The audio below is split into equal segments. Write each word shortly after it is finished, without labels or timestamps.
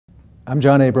I'm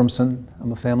John Abramson.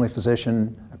 I'm a family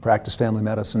physician. I practiced family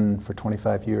medicine for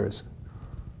 25 years.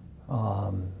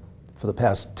 For the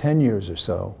past 10 years or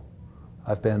so,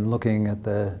 I've been looking at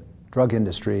the drug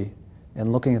industry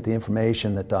and looking at the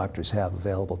information that doctors have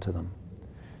available to them.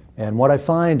 And what I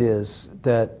find is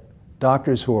that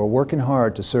doctors who are working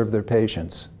hard to serve their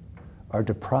patients are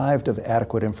deprived of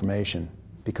adequate information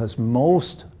because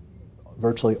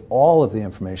virtually all of the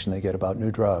information they get about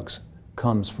new drugs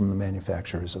comes from the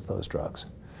manufacturers of those drugs.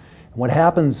 And what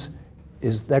happens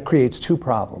is that creates two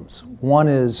problems. One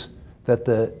is that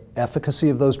the efficacy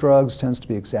of those drugs tends to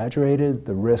be exaggerated,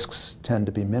 the risks tend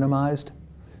to be minimized,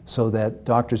 so that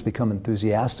doctors become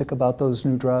enthusiastic about those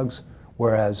new drugs,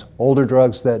 whereas older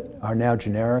drugs that are now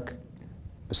generic,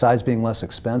 besides being less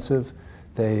expensive,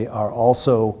 they are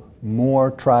also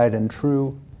more tried and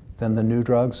true than the new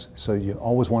drugs, so you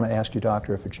always want to ask your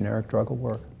doctor if a generic drug will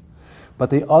work. But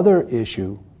the other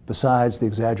issue, besides the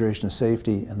exaggeration of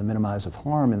safety and the minimize of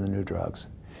harm in the new drugs,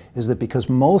 is that because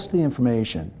most of the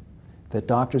information that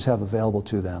doctors have available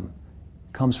to them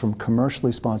comes from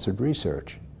commercially sponsored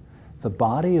research, the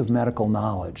body of medical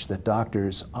knowledge that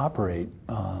doctors operate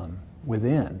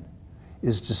within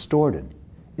is distorted.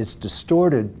 It's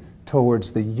distorted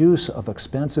towards the use of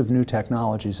expensive new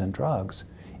technologies and drugs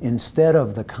instead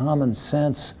of the common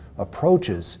sense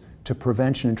approaches to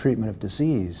prevention and treatment of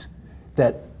disease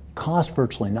that cost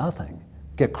virtually nothing,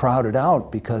 get crowded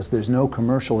out because there's no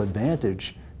commercial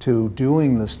advantage to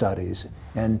doing the studies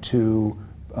and to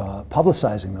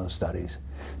publicizing those studies.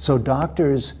 So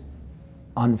doctors,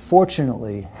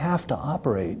 unfortunately, have to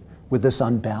operate with this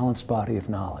unbalanced body of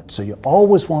knowledge. So you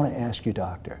always want to ask your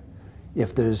doctor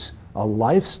if there's a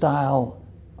lifestyle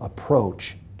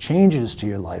approach, changes to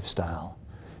your lifestyle,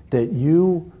 that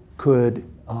you could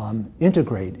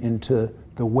integrate into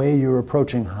the way you're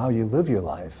approaching how you live your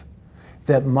life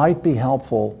that might be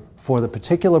helpful for the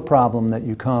particular problem that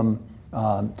you come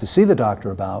to see the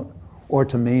doctor about or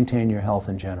to maintain your health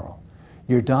in general.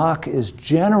 Your doc is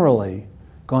generally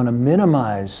going to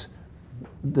minimize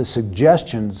the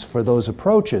suggestions for those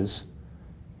approaches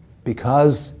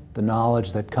because the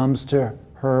knowledge that comes to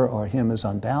her or him is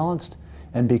unbalanced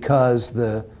and because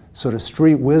the sort of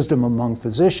street wisdom among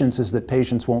physicians is that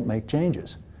patients won't make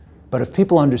changes. But if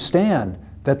people understand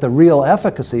that the real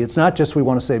efficacy, it's not just we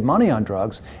want to save money on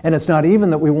drugs, and it's not even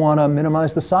that we want to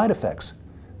minimize the side effects.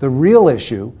 The real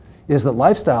issue is that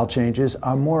lifestyle changes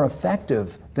are more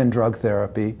effective than drug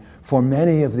therapy for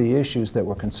many of the issues that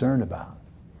we're concerned about.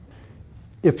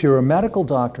 If you're a medical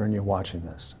doctor and you're watching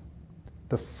this,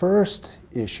 the first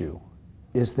issue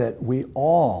is that we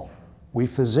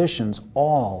physicians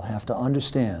all have to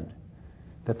understand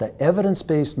that the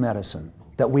evidence-based medicine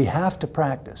that we have to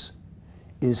practice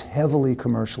is heavily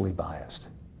commercially biased.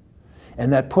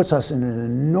 And that puts us in an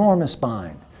enormous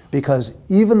bind because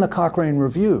even the Cochrane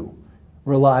Review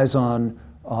relies on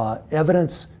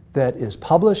evidence that is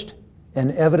published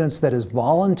and evidence that is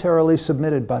voluntarily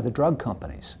submitted by the drug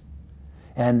companies.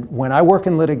 And when I work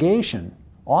in litigation,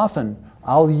 often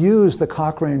I'll use the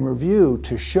Cochrane Review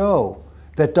to show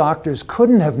that doctors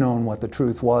couldn't have known what the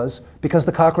truth was because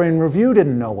the Cochrane Review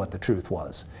didn't know what the truth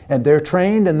was. And they're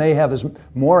trained and they have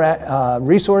more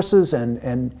resources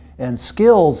and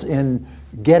skills in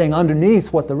getting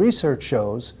underneath what the research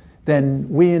shows than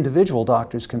we individual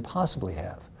doctors can possibly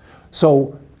have.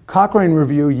 So Cochrane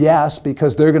Review, yes,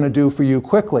 because they're going to do for you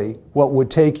quickly what would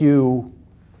take you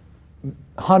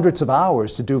hundreds of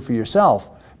hours to do for yourself,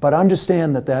 but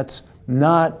understand that that's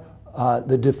not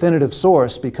the definitive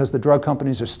source because the drug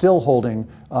companies are still holding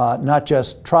not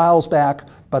just trials back,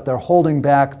 but they're holding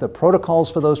back the protocols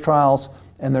for those trials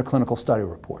and their clinical study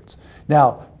reports.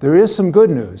 Now, there is some good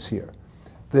news here.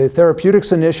 The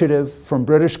Therapeutics Initiative from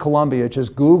British Columbia,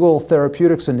 just Google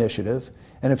Therapeutics Initiative,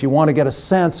 and if you want to get a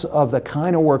sense of the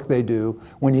kind of work they do,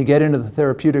 when you get into the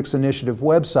Therapeutics Initiative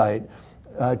website,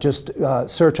 just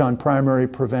search on primary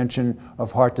prevention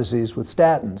of heart disease with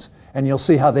statins, and you'll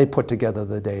see how they put together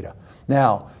the data.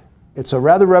 Now, it's a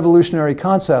rather revolutionary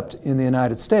concept in the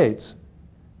United States,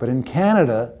 but in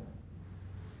Canada,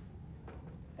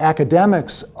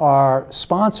 academics are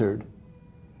sponsored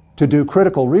to do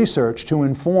critical research to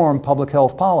inform public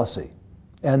health policy.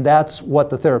 And that's what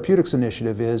the Therapeutics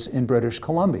Initiative is in British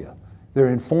Columbia.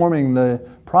 They're informing the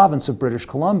province of British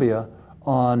Columbia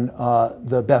on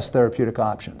the best therapeutic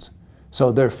options.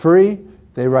 So they're free,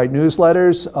 they write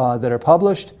newsletters that are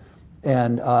published,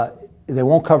 and they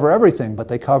won't cover everything, but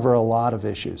they cover a lot of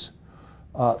issues.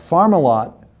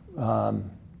 Pharmalot, Pharmalot,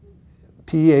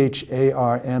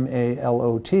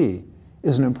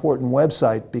 is an important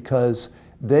website because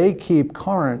they keep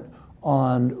current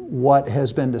on what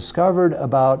has been discovered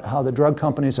about how the drug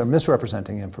companies are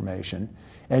misrepresenting information,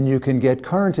 and you can get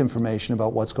current information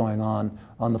about what's going on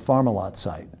the Pharmalot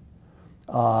site.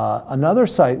 Another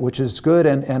site which is good,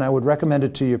 and I would recommend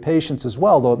it to your patients as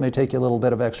well, though it may take you a little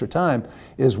bit of extra time,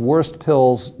 is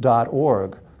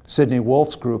worstpills.org, Sidney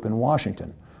Wolf's group in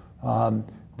Washington.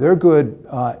 They're good,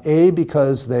 A,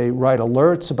 because they write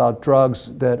alerts about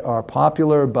drugs that are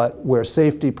popular but where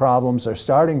safety problems are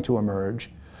starting to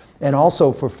emerge, and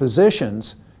also for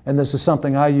physicians, and this is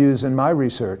something I use in my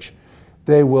research,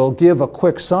 they will give a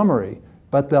quick summary,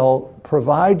 but they'll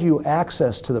provide you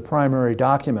access to the primary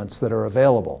documents that are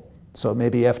available. So it may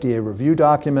be FDA review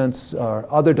documents or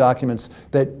other documents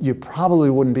that you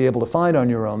probably wouldn't be able to find on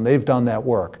your own. They've done that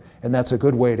work, and that's a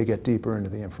good way to get deeper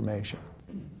into the information.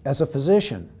 As a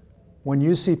physician, when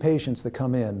you see patients that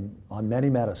come in on many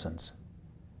medicines,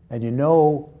 and you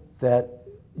know that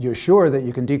you're sure that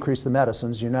you can decrease the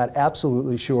medicines, you're not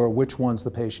absolutely sure which ones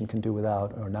the patient can do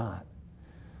without or not.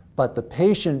 But the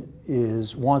patient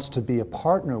wants to be a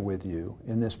partner with you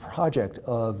in this project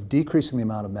of decreasing the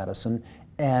amount of medicine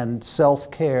and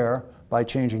self-care by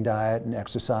changing diet and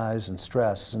exercise and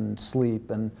stress and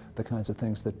sleep and the kinds of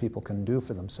things that people can do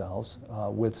for themselves,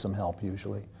 with some help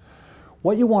usually.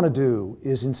 What you want to do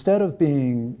is, instead of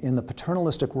being in the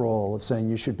paternalistic role of saying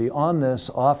you should be on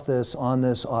this, off this, on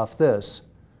this, off this,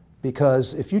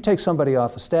 because if you take somebody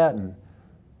off a statin,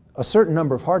 a certain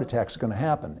number of heart attacks are going to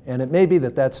happen. And it may be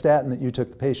that that statin that you took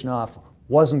the patient off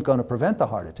wasn't going to prevent the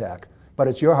heart attack, but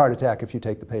it's your heart attack if you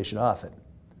take the patient off it.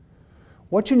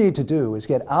 What you need to do is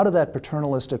get out of that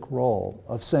paternalistic role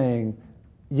of saying,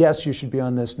 yes, you should be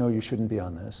on this, no, you shouldn't be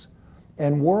on this,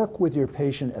 and work with your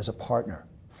patient as a partner.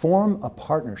 Form a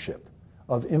partnership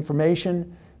of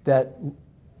information that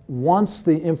once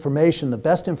the information, the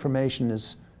best information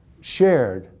is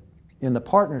shared in the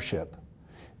partnership,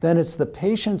 then it's the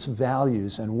patient's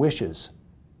values and wishes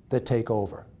that take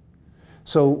over.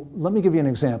 So let me give you an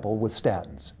example with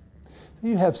statins.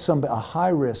 You have a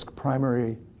high-risk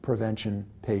primary prevention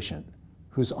patient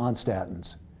who's on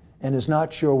statins and is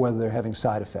not sure whether they're having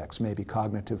side effects, maybe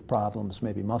cognitive problems,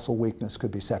 maybe muscle weakness, could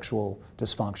be sexual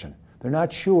dysfunction. They're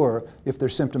not sure if their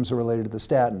symptoms are related to the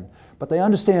statin, but they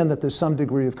understand that there's some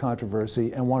degree of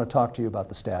controversy and want to talk to you about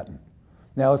the statin.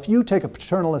 Now, if you take a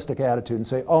paternalistic attitude and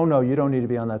say, oh no, you don't need to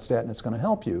be on that statin, it's going to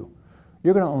help you,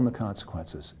 you're going to own the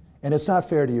consequences. And it's not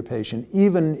fair to your patient,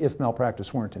 even if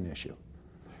malpractice weren't an issue.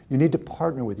 You need to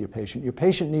partner with your patient. Your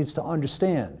patient needs to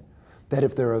understand that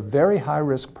if they're a very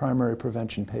high-risk primary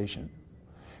prevention patient,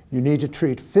 you need to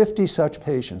treat 50 such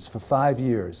patients for 5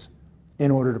 years in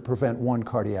order to prevent one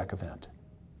cardiac event.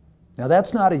 Now,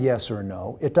 that's not a yes or a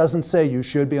no. It doesn't say you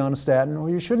should be on a statin or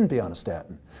you shouldn't be on a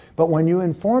statin. But when you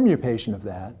inform your patient of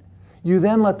that, you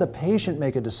then let the patient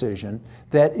make a decision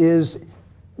that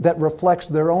reflects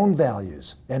their own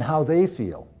values and how they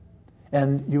feel.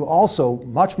 And you also,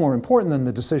 much more important than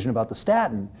the decision about the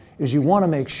statin, is you want to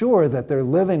make sure that they're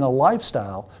living a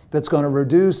lifestyle that's going to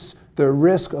reduce their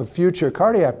risk of future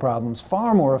cardiac problems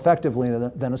far more effectively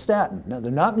than a statin. Now,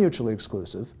 they're not mutually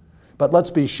exclusive, but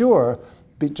let's be sure,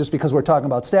 just because we're talking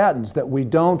about statins, that we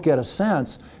don't get a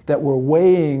sense that we're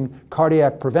weighing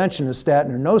cardiac prevention as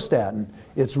statin or no statin.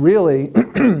 It's really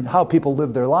how people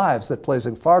live their lives that plays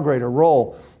a far greater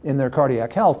role in their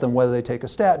cardiac health than whether they take a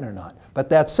statin or not. But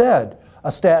that said,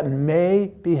 a statin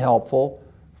may be helpful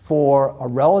for a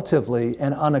relatively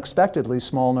and unexpectedly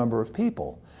small number of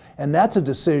people. And that's a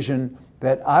decision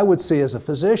that I would see as a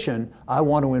physician. I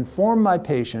want to inform my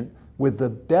patient with the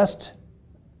best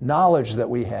knowledge that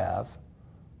we have.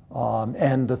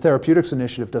 And the Therapeutics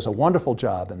Initiative does a wonderful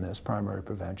job in this, primary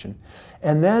prevention.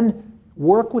 And then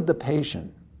work with the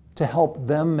patient to help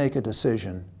them make a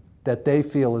decision that they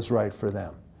feel is right for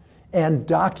them. And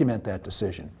document that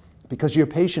decision. Because your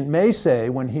patient may say,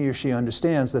 when he or she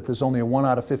understands that there's only a 1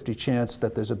 out of 50 chance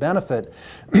that there's a benefit,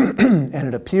 and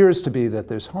it appears to be that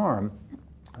there's harm,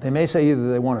 they may say either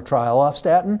they want to trial off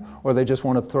statin or they just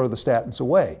want to throw the statins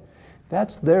away.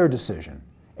 That's their decision.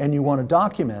 And you want to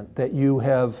document that you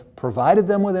have provided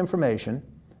them with information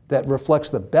that reflects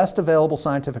the best available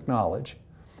scientific knowledge,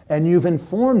 and you've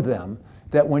informed them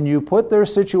that when you put their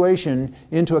situation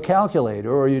into a calculator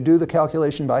or you do the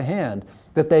calculation by hand,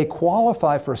 that they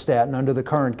qualify for a statin under the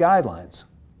current guidelines.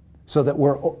 So that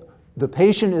the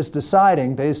patient is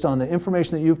deciding, based on the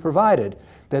information that you've provided,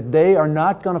 that they are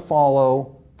not going to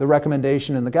follow the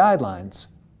recommendation in the guidelines.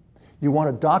 You want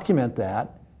to document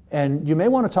that, and you may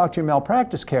want to talk to your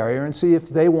malpractice carrier and see if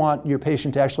they want your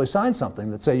patient to actually sign something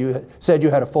that say you said you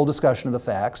had a full discussion of the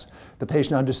facts, the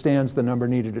patient understands the number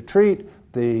needed to treat,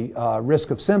 the risk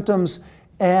of symptoms,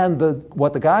 and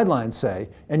what the guidelines say,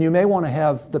 and you may want to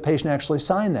have the patient actually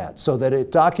sign that so that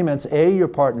it documents A, your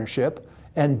partnership,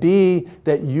 and B,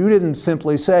 that you didn't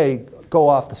simply say, go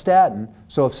off the statin,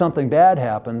 so if something bad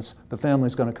happens, the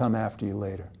family's going to come after you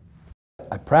later.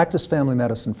 I practiced family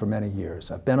medicine for many years.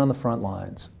 I've been on the front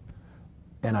lines,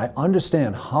 and I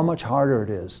understand how much harder it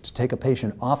is to take a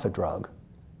patient off a drug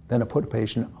than to put a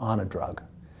patient on a drug.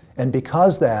 And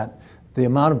because that, the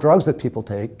amount of drugs that people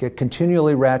take get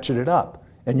continually ratcheted up.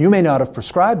 And you may not have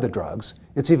prescribed the drugs.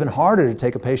 It's even harder to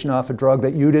take a patient off a drug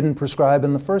that you didn't prescribe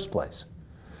in the first place.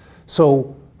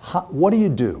 So what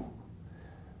do?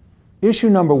 Issue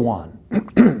number one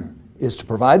is to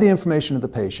provide the information to the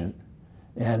patient,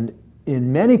 and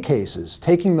in many cases,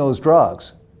 taking those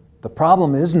drugs, the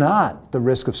problem is not the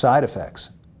risk of side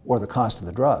effects or the cost of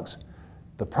the drugs.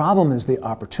 The problem is the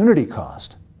opportunity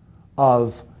cost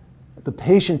of the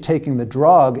patient taking the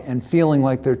drug and feeling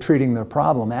like they're treating their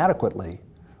problem adequately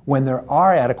when there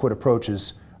are adequate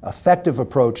approaches, effective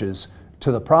approaches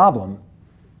to the problem,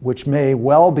 which may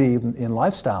well be in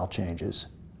lifestyle changes.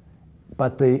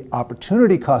 But the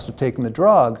opportunity cost of taking the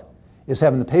drug is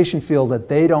having the patient feel that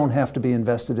they don't have to be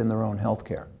invested in their own health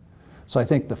care. So I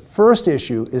think the first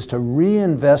issue is to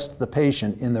reinvest the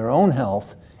patient in their own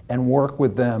health and work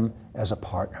with them as a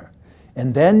partner.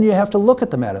 And then you have to look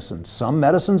at the medicines. Some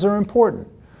medicines are important.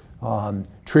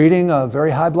 Treating a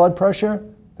very high blood pressure,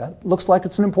 that looks like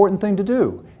it's an important thing to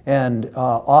do. And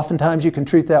oftentimes you can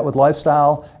treat that with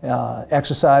lifestyle,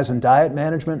 exercise and diet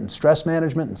management and stress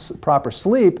management and proper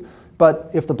sleep.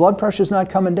 But if the blood pressure is not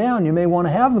coming down, you may want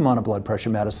to have them on a blood pressure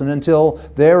medicine until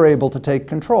they're able to take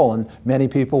control. And many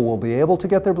people will be able to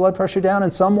get their blood pressure down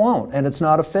and some won't. And it's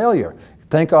not a failure.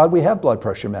 Thank God we have blood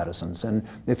pressure medicines. And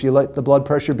if you let the blood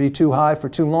pressure be too high for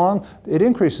too long, it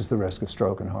increases the risk of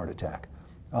stroke and heart attack.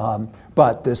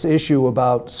 But this issue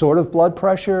about sort of blood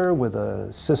pressure with a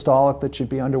systolic that should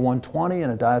be under 120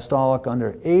 and a diastolic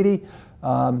under 80,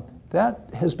 that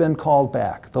has been called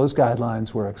back. Those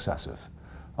guidelines were excessive.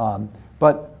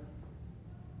 But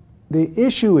the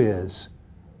issue is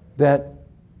that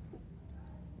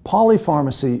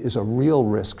polypharmacy is a real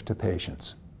risk to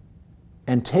patients.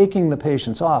 And taking the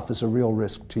patients off is a real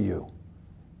risk to you.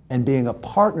 And being a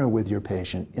partner with your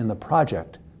patient in the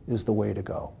project is the way to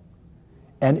go.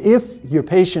 And if your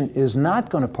patient is not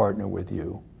going to partner with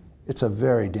you, it's a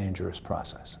very dangerous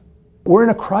process. We're in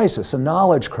a crisis, a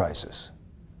knowledge crisis.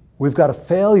 We've got a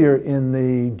failure in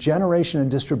the generation and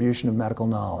distribution of medical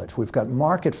knowledge. We've got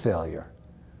market failure.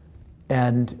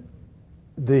 And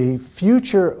the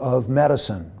future of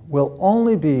medicine will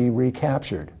only be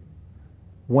recaptured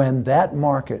when that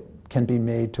market can be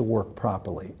made to work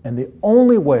properly. And the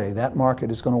only way that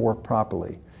market is going to work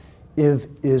properly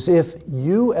is if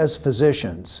you as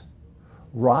physicians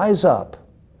rise up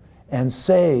and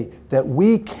say that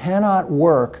we cannot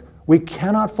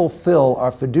fulfill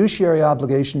our fiduciary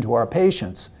obligation to our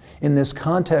patients in this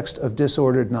context of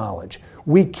disordered knowledge.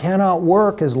 We cannot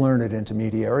work as learned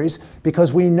intermediaries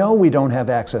because we know we don't have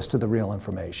access to the real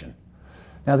information.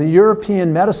 Now, the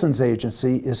European Medicines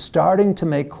Agency is starting to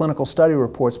make clinical study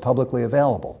reports publicly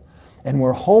available. And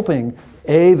we're hoping,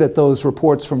 A, that those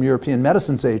reports from European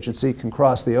Medicines Agency can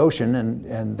cross the ocean,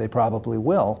 and they probably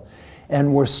will.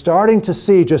 And we're starting to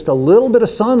see just a little bit of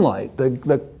sunlight.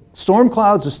 The storm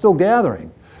clouds are still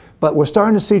gathering, but we're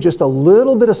starting to see just a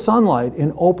little bit of sunlight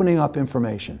in opening up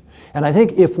information. And I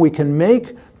think if we can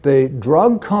make the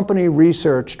drug company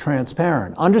research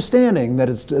transparent, understanding that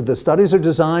the studies are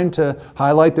designed to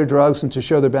highlight their drugs and to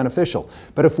show they're beneficial.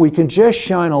 But if we can just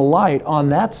shine a light on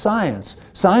that science,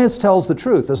 science tells the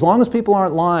truth. As long as people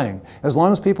aren't lying, as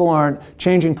long as people aren't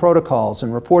changing protocols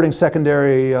and reporting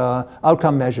secondary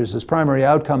outcome measures as primary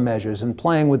outcome measures and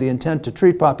playing with the intent to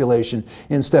treat population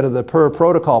instead of the per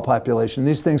protocol population,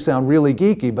 these things sound really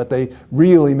geeky, but they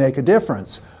really make a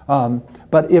difference.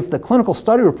 But if the clinical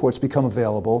study reports become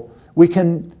available, we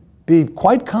can be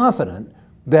quite confident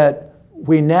that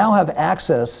we now have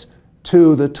access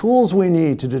to the tools we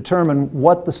need to determine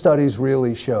what the studies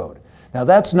really showed. Now,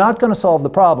 that's not going to solve the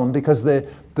problem because the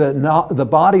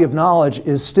body of knowledge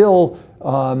is still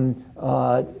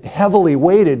heavily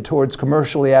weighted towards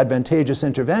commercially advantageous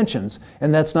interventions,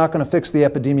 and that's not going to fix the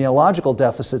epidemiological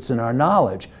deficits in our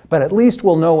knowledge, but at least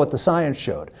we'll know what the science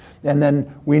showed. And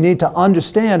then we need to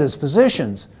understand as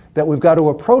physicians that we've got to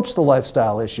approach the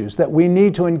lifestyle issues, that we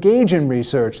need to engage in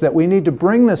research, that we need to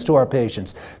bring this to our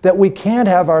patients, that we can't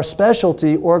have our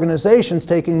specialty organizations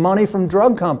taking money from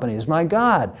drug companies. My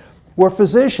God, we're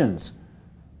physicians.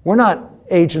 We're not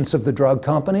agents of the drug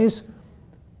companies.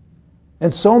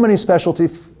 And so many specialty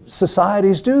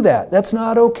societies do that. That's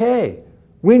not okay.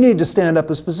 We need to stand up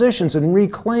as physicians and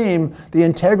reclaim the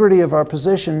integrity of our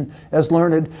position as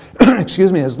learned,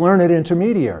 as learned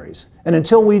intermediaries. And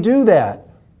until we do that,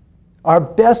 our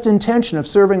best intention of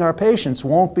serving our patients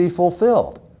won't be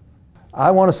fulfilled.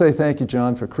 I want to say thank you,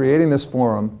 John, for creating this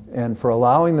forum and for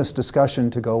allowing this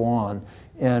discussion to go on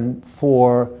and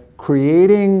for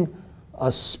creating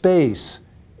a space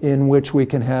in which we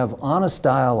can have honest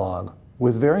dialogue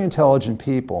with very intelligent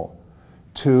people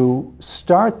to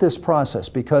start this process,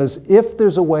 because if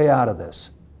there's a way out of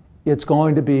this, it's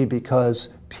going to be because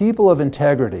people of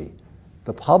integrity,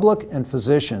 the public and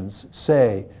physicians,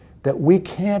 say that we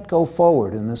can't go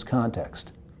forward in this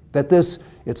context. That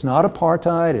it's not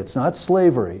apartheid, it's not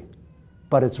slavery,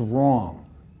 but it's wrong.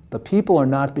 The people are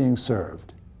not being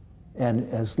served. And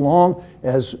as long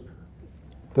as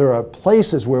there are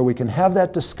places where we can have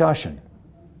that discussion,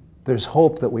 there's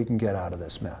hope that we can get out of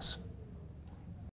this mess.